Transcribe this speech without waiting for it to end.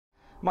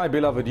My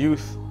beloved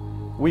youth,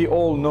 we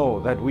all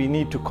know that we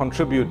need to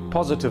contribute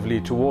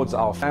positively towards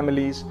our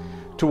families,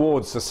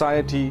 towards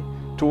society,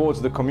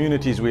 towards the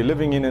communities we're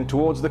living in, and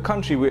towards the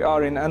country we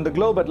are in and the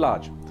globe at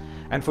large.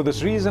 And for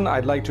this reason,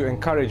 I'd like to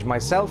encourage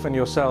myself and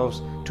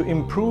yourselves to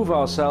improve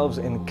ourselves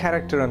in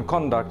character and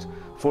conduct,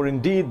 for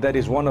indeed that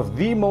is one of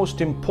the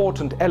most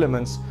important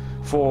elements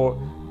for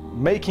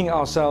making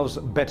ourselves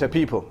better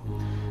people.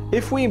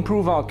 If we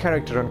improve our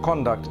character and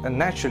conduct, and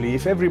naturally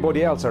if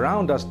everybody else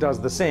around us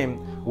does the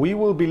same, we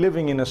will be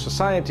living in a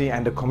society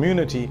and a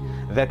community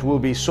that will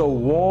be so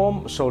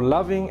warm, so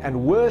loving and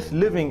worth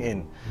living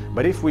in.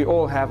 But if we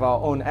all have our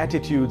own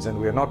attitudes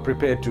and we are not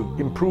prepared to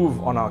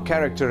improve on our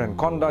character and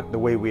conduct, the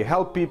way we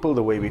help people,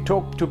 the way we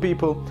talk to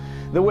people,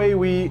 the way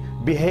we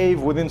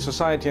behave within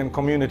society and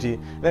community,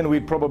 then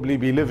we'd probably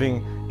be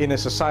living in a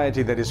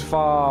society that is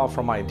far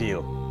from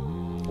ideal.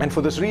 And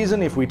for this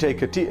reason, if we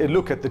take a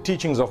look at the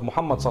teachings of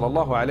Muhammad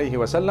sallallahu alaihi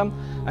wasallam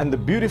and the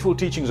beautiful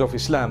teachings of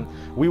Islam,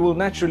 we will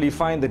naturally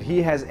find that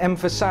he has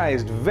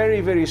emphasized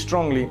very, very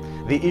strongly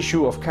the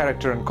issue of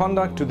character and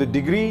conduct, to the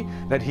degree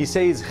that he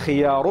says,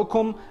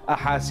 خِيَارُكُمْ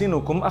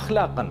أَحَاسِنُكُمْ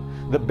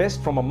أَخْلَاقًا. The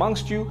best from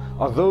amongst you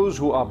are those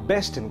who are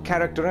best in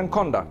character and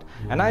conduct.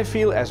 And I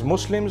feel as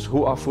Muslims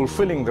who are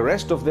fulfilling the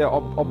rest of their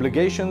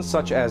obligations,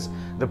 such as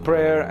the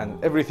prayer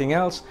and everything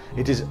else,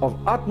 it is of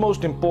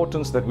utmost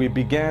importance that we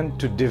began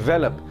to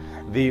develop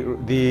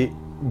the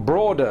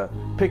broader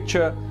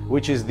picture,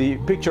 which is the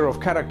picture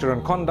of character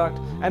and conduct,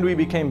 and we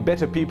became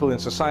better people in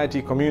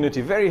society, community,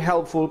 very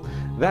helpful,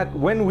 that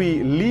when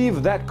we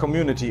leave that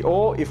community,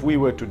 or if we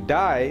were to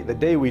die, the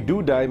day we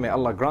do die, may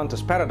Allah grant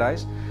us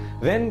paradise,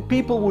 then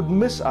people would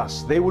miss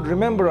us, they would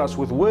remember us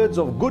with words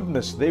of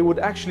goodness, they would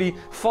actually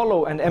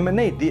follow and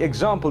emanate the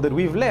example that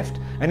we've left,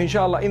 and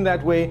inshallah in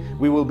that way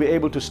we will be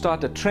able to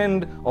start a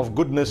trend of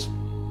goodness.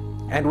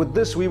 And with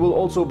this we will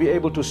also be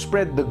able to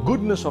spread the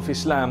goodness of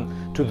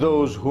Islam to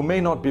those who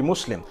may not be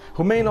Muslim,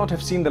 who may not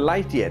have seen the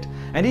light yet.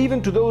 And even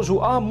to those who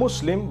are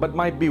Muslim but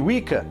might be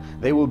weaker,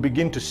 they will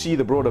begin to see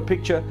the broader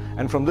picture.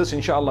 And from this,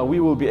 inshallah, we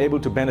will be able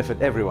to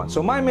benefit everyone.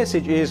 So my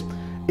message is,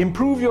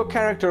 improve your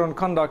character and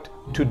conduct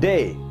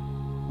today.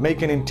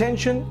 Make an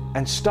intention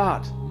and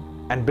start.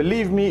 And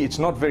believe me, it's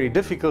not very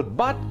difficult,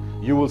 but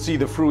you will see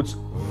the fruits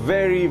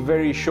very,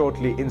 very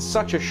shortly. In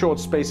such a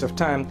short space of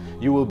time,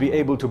 you will be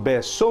able to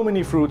bear so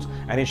many fruits,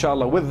 and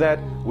inshallah with that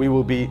we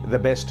will be the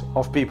best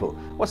of people.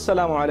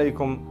 Wassalamu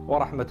alaikum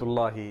wa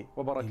rahmatullahi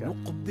wa barakatuh.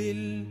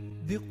 نقبل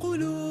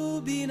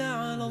بقلوبنا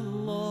على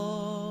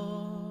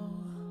الله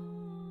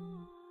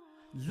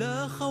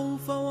لا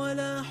خوف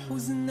ولا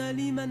حزن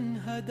لمن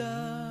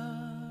هداه